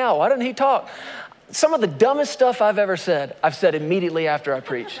he hang out? Why didn't he talk? Some of the dumbest stuff I've ever said, I've said immediately after I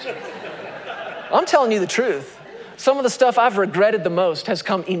preached. I'm telling you the truth. Some of the stuff I've regretted the most has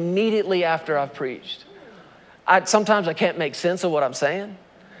come immediately after I've preached. Sometimes I can't make sense of what I'm saying.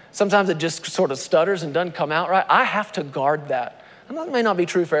 Sometimes it just sort of stutters and doesn't come out right. I have to guard that. And that may not be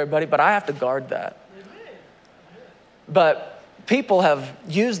true for everybody, but I have to guard that. But people have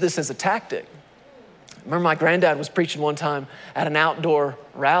used this as a tactic. I remember my granddad was preaching one time at an outdoor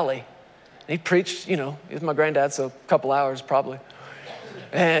rally. He preached, he was my granddad, so a couple hours probably.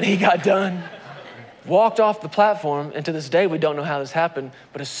 And he got done, walked off the platform, and to this day we don't know how this happened,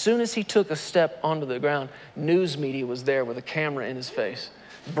 but as soon as he took a step onto the ground, news media was there with a camera in his face,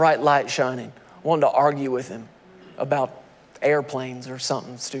 bright light shining, wanted to argue with him about airplanes or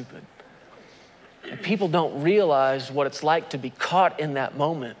something stupid. And people don't realize what it's like to be caught in that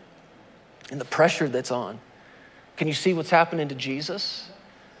moment and the pressure that's on. Can you see what's happening to Jesus?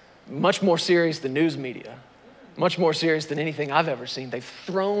 Much more serious than news media, much more serious than anything I've ever seen. They've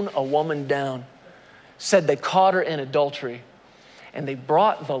thrown a woman down, said they caught her in adultery, and they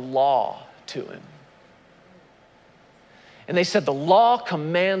brought the law to him. And they said, the law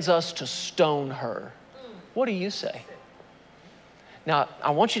commands us to stone her. What do you say? Now,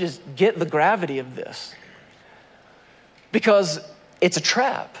 I want you to get the gravity of this because it's a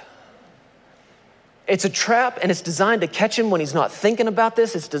trap. It's a trap, and it's designed to catch him when he's not thinking about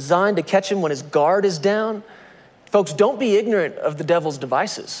this. It's designed to catch him when his guard is down. Folks, don't be ignorant of the devil's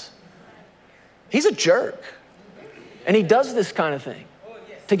devices. He's a jerk, and he does this kind of thing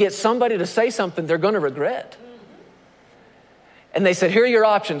to get somebody to say something they're going to regret. And they said, here are your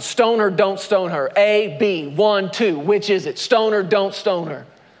options. Stone her, don't stone her. A, B, 1, 2. Which is it? Stone her, don't stone her.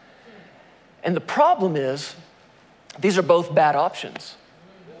 And the problem is, these are both bad options.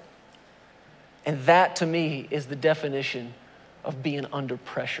 And that, to me, is the definition of being under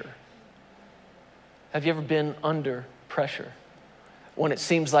pressure. Have you ever been under pressure? When it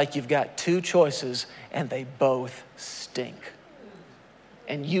seems like you've got two choices and they both stink.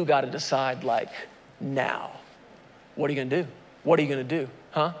 And you got to decide, now. What are you going to do? What are you going to do?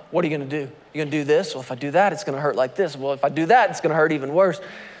 Huh? What are you going to do? You're going to do this? Well, if I do that, it's going to hurt like this. Well, if I do that, it's going to hurt even worse.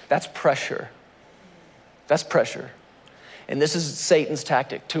 That's pressure. That's pressure. And this is Satan's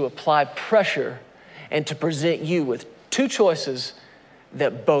tactic, to apply pressure and to present you with two choices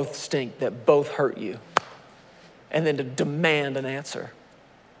that both stink, that both hurt you, and then to demand an answer.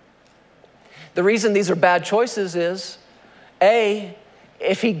 The reason these are bad choices is, A,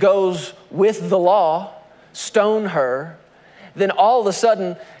 if he goes with the law, stone her, then all of a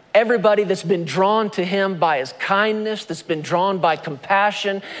sudden, everybody that's been drawn to him by his kindness, that's been drawn by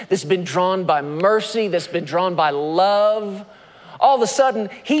compassion, that's been drawn by mercy, that's been drawn by love, all of a sudden,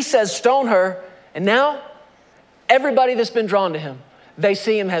 he says, stone her, and now everybody that's been drawn to him, they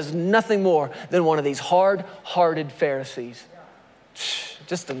see him as nothing more than one of these hard-hearted Pharisees.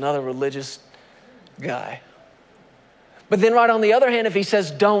 Just another religious guy. But then right on the other hand, if he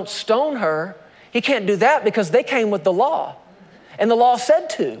says, don't stone her, he can't do that because they came with the law. And the law said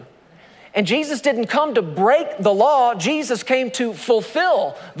to. And Jesus didn't come to break the law. Jesus came to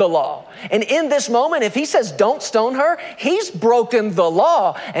fulfill the law. And in this moment, if he says, don't stone her, he's broken the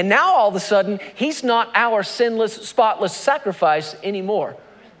law. And now all of a sudden, he's not our sinless, spotless sacrifice anymore.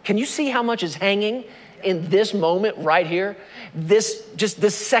 Can you see how much is hanging in this moment right here, this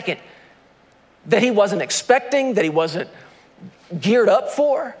second, that he wasn't expecting, that he wasn't geared up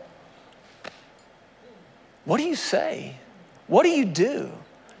for? What do you say? What do you do?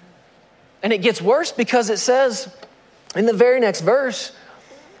 And it gets worse because it says in the very next verse,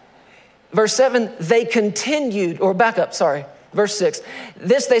 verse 7, they continued, or back up, sorry, verse 6.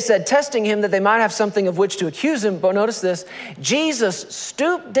 This they said, testing him that they might have something of which to accuse him. But notice this, Jesus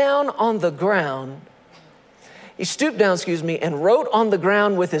stooped down on the ground. He stooped down, and wrote on the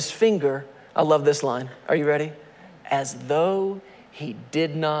ground with his finger. I love this line. Are you ready? As though he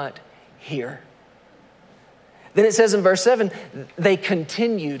did not hear. Then it says in verse 7, they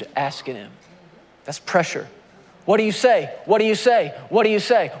continued asking him. That's pressure. What do you say? What do you say? What do you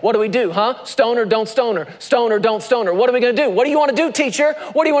say? What do we do, huh? Stone her, don't stone her. Stone her, don't stone her. What are we going to do? What do you want to do, teacher?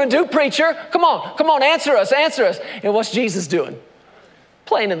 What do you want to do, preacher? Come on, answer us. And what's Jesus doing?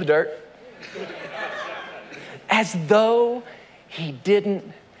 Playing in the dirt. As though he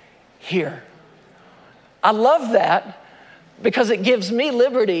didn't hear. I love that because it gives me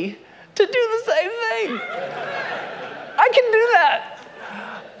liberty to do the same thing. I can do that.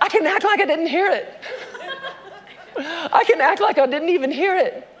 I can act like I didn't hear it. I can act like I didn't even hear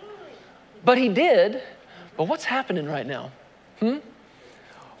it. But he did. But what's happening right now?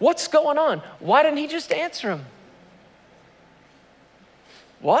 What's going on? Why didn't he just answer him?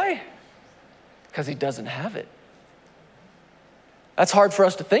 Why? Because he doesn't have it. That's hard for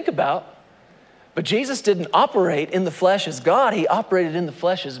us to think about. But Jesus didn't operate in the flesh as God. He operated in the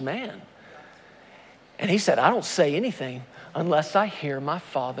flesh as man. And he said, I don't say anything unless I hear my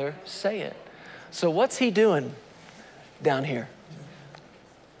Father say it. So what's he doing down here?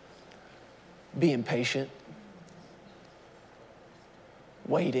 Being patient.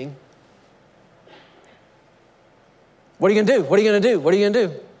 Waiting. What are you going to do? What are you going to do? What are you going to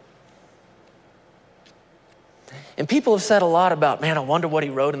do? And people have said a lot about, man, I wonder what he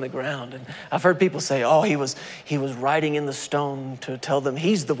wrote in the ground. And I've heard people say, oh, he was writing in the stone to tell them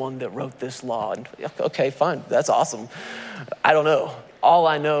he's the one that wrote this law. And okay, fine, that's awesome. I don't know. All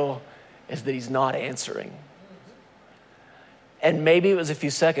I know is that he's not answering. And maybe it was a few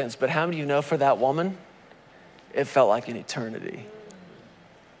seconds, but how many of you know for that woman, it felt like an eternity.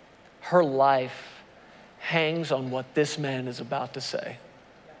 Her life hangs on what this man is about to say.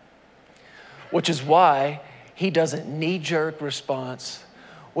 Which is why he doesn't knee-jerk response,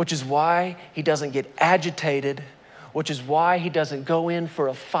 which is why he doesn't get agitated, which is why he doesn't go in for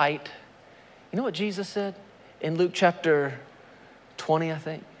a fight. You know what Jesus said in Luke chapter 20, I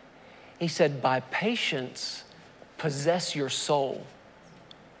think? He said, by patience, possess your soul.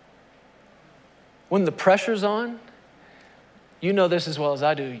 When the pressure's on, you know this as well as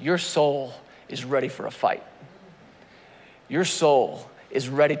I do, your soul is ready for a fight. Your soul is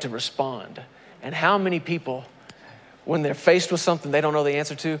ready to respond. And how many people, when they're faced with something they don't know the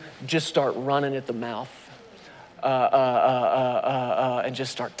answer to, just start running at the mouth and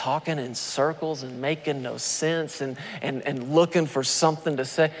just start talking in circles and making no sense and looking for something to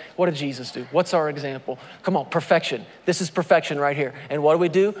say. What did Jesus do? What's our example? Come on, perfection. This is perfection right here. And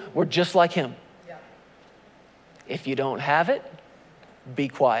what do? We're just like him. Yeah. If you don't have it, be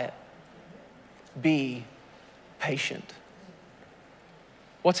quiet. Be patient.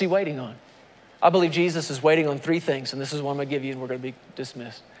 What's he waiting on? I believe Jesus is waiting on three things, and this is what I'm going to give you, and we're going to be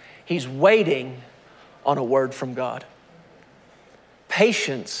dismissed. He's waiting on a word from God.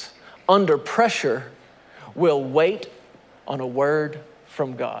 Patience under pressure will wait on a word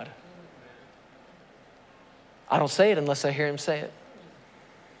from God. I don't say it unless I hear him say it.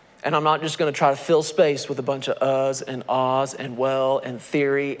 And I'm not just going to try to fill space with a bunch of uhs and ahs and well and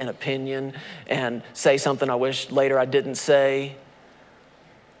theory and opinion and say something I wish later I didn't say.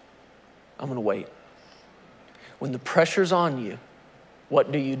 I'm going to wait. When the pressure's on you,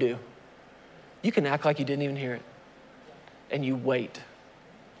 what do? You can act like you didn't even hear it. And you wait.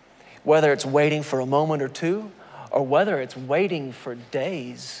 Whether it's waiting for a moment or two, or whether it's waiting for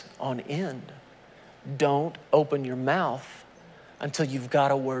days on end, don't open your mouth until you've got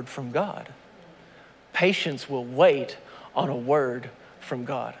a word from God. Patience will wait on a word from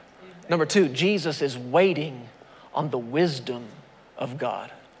God. Number two, Jesus is waiting on the wisdom of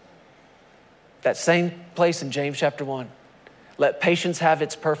God. That same place in James chapter 1. Let patience have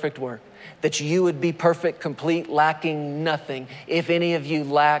its perfect work, that you would be perfect, complete, lacking nothing. If any of you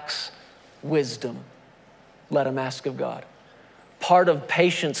lacks wisdom, let him ask of God. Part of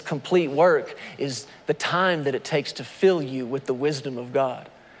patience' complete work is the time that it takes to fill you with the wisdom of God.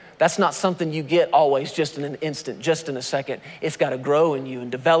 That's not something you get always just in an instant, just in a second. It's got to grow in you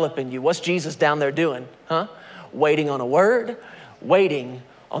and develop in you. What's Jesus down there doing? Waiting on a word, waiting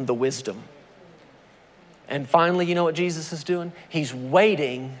on the wisdom. And finally, you know what Jesus is doing? He's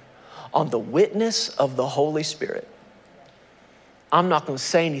waiting on the witness of the Holy Spirit. I'm not going to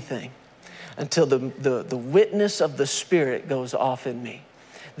say anything until the witness of the Spirit goes off in me.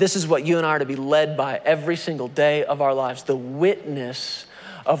 This is what you and I are to be led by every single day of our lives, the witness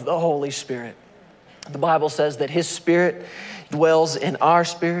of the Holy Spirit. The Bible says that His Spirit dwells in our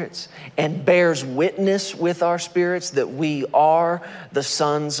spirits and bears witness with our spirits that we are the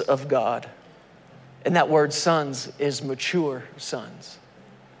sons of God. And that word sons is mature sons.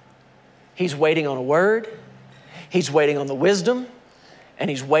 He's waiting on a word, He's waiting on the wisdom, and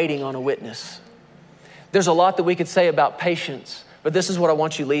He's waiting on a witness. There's a lot that we could say about patience, but this is what I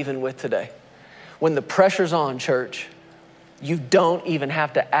want you leaving with today. When the pressure's on, church, you don't even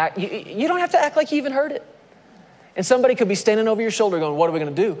have to act. You don't have to act like you even heard it. And somebody could be standing over your shoulder going, what are we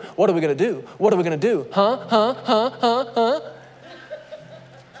going to do? What are we going to do? What are we going to do? Huh?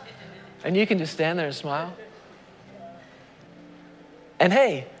 And you can just stand there and smile. And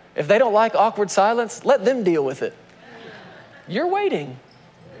hey, if they don't like awkward silence, let them deal with it. You're waiting.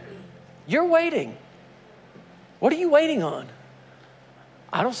 You're waiting. What are you waiting on?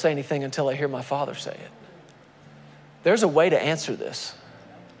 I don't say anything until I hear my Father say it. There's a way to answer this.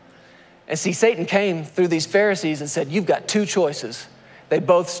 And see, Satan came through these Pharisees and said, you've got two choices. They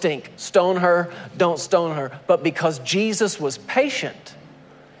both stink. Stone her, don't stone her. But because Jesus was patient,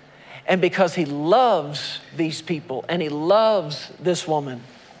 and because He loves these people, and He loves this woman,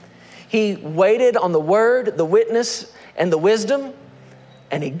 He waited on the word, the witness, and the wisdom,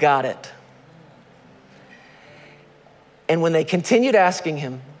 and He got it. And when they continued asking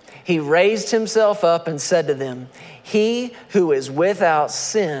Him, He raised Himself up and said to them, he who is without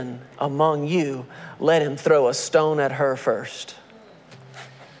sin among you, let him throw a stone at her first.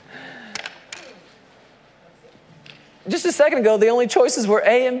 Just a second ago, the only choices were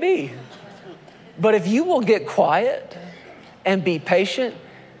A and B. But if you will get quiet and be patient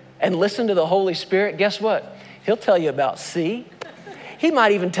and listen to the Holy Spirit, guess what? He'll tell you about C. He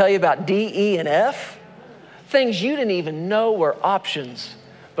might even tell you about D, E, and F. Things you didn't even know were options,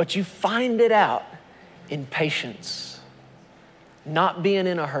 but you find it out in patience, not being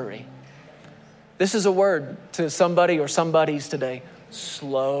in a hurry. This is a word to somebody or somebody's today.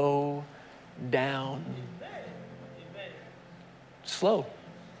 Slow down. Slow.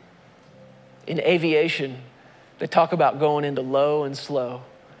 In aviation, they talk about going into low and slow.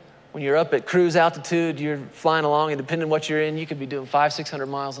 When you're up at cruise altitude, you're flying along, and depending on what you're in, you could be doing 500-600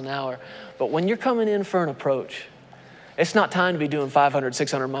 miles an hour. But when you're coming in for an approach, it's not time to be doing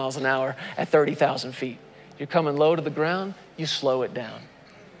 500-600 miles an hour at 30,000 feet. You're coming low to the ground, you slow it down.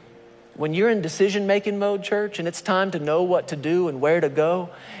 When you're in decision-making mode, church, and it's time to know what to do and where to go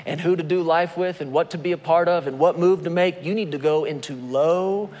and who to do life with and what to be a part of and what move to make, you need to go into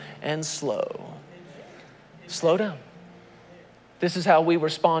low and slow. Slow down. This is how we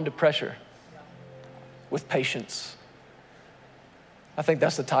respond to pressure, with patience. I think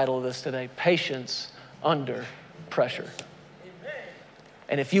that's the title of this today, Patience Under Pressure.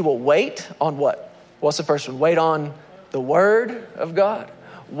 And if you will wait on what? What's the first one? Wait on the Word of God.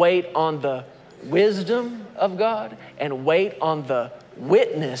 Wait on the wisdom of God. And wait on the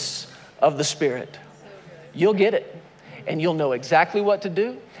witness of the Spirit. You'll get it. And you'll know exactly what to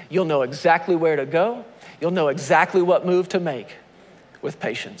do. You'll know exactly where to go. You'll know exactly what move to make with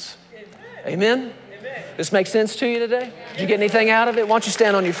patience. Amen? This makes sense to you today? Did you get anything out of it? Why don't you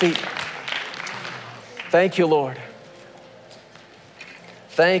stand on your feet? Thank you, Lord.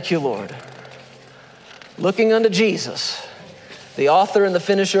 Thank you, Lord. Looking unto Jesus, the author and the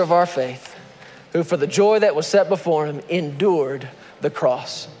finisher of our faith, who for the joy that was set before him endured the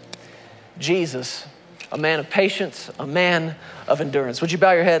cross. Jesus, a man of patience, a man of endurance. Would you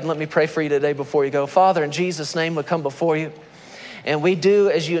bow your head and let me pray for you today before you go? Father, in Jesus' name, we come before you. And we do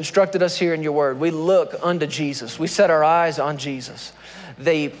as you instructed us here in your word. We look unto Jesus. We set our eyes on Jesus,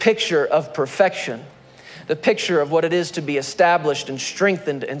 the picture of perfection, the picture of what it is to be established and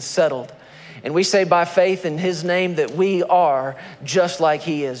strengthened and settled. And we say by faith in his name that we are just like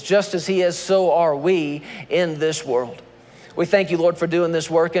he is. Just as he is, so are we in this world. We thank you, Lord, for doing this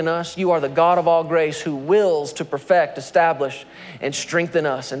work in us. You are the God of all grace who wills to perfect, establish, and strengthen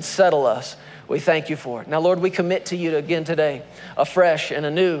us and settle us. We thank you for it. Now, Lord, we commit to you again today, afresh and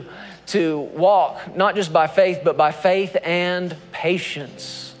anew, to walk not just by faith, but by faith and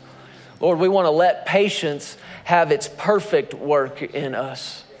patience. Lord, we want to let patience have its perfect work in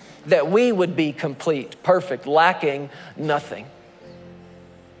us, that we would be complete, perfect, lacking nothing.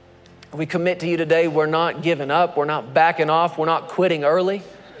 We commit to you today, we're not giving up, we're not backing off, we're not quitting early.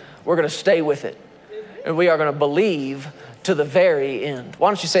 We're going to stay with it. And we are going to believe to the very end. Why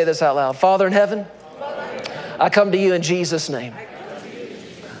don't you say this out loud? Father in heaven, I come to you in Jesus' name.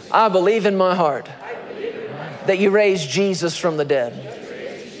 I believe in my heart that you raised Jesus from the dead.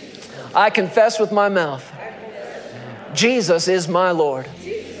 I confess with my mouth, Jesus is my Lord.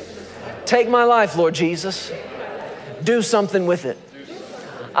 Take my life, Lord Jesus. Do something with it.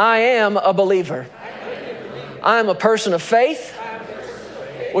 I am a believer. I am a person of faith,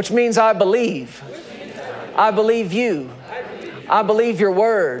 which means I believe. I believe you. I believe your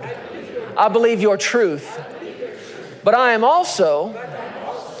word. I believe your truth. But I am also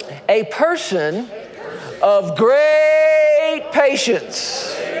a person of great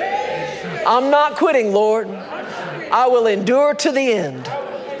patience. I'm not quitting, Lord. I will endure to the end.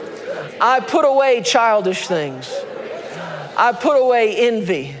 I put away childish things. I put away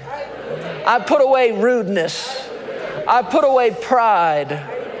envy. I put away rudeness. I put away pride.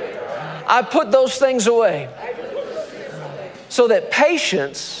 I put those things away so that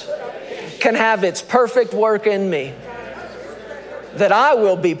patience can have its perfect work in me, that I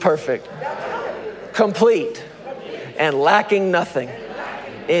will be perfect, complete, and lacking nothing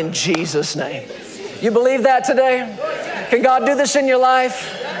in Jesus' name. You believe that today? Can God do this in your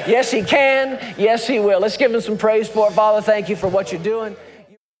life? Yes, He can. Yes, He will. Let's give Him some praise for it. Father, thank you for what you're doing.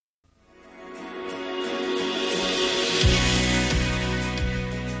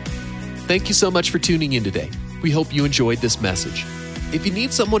 Thank you so much for tuning in today. We hope you enjoyed this message. If you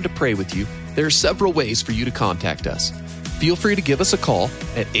need someone to pray with you, there are several ways for you to contact us. Feel free to give us a call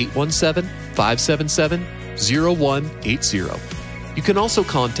at 817-577-0180. You can also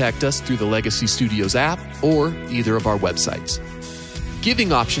contact us through the Legacy Studios app or either of our websites.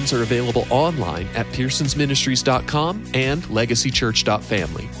 Giving options are available online at pearsonsministries.com and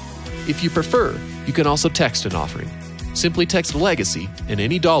legacychurch.family. If you prefer, you can also text an offering. Simply text Legacy and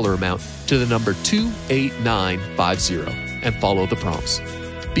any dollar amount to the number 28950 and follow the prompts.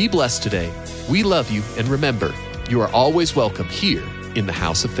 Be blessed today. We love you, and remember, you are always welcome here in the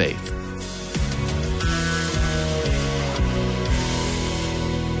House of Faith.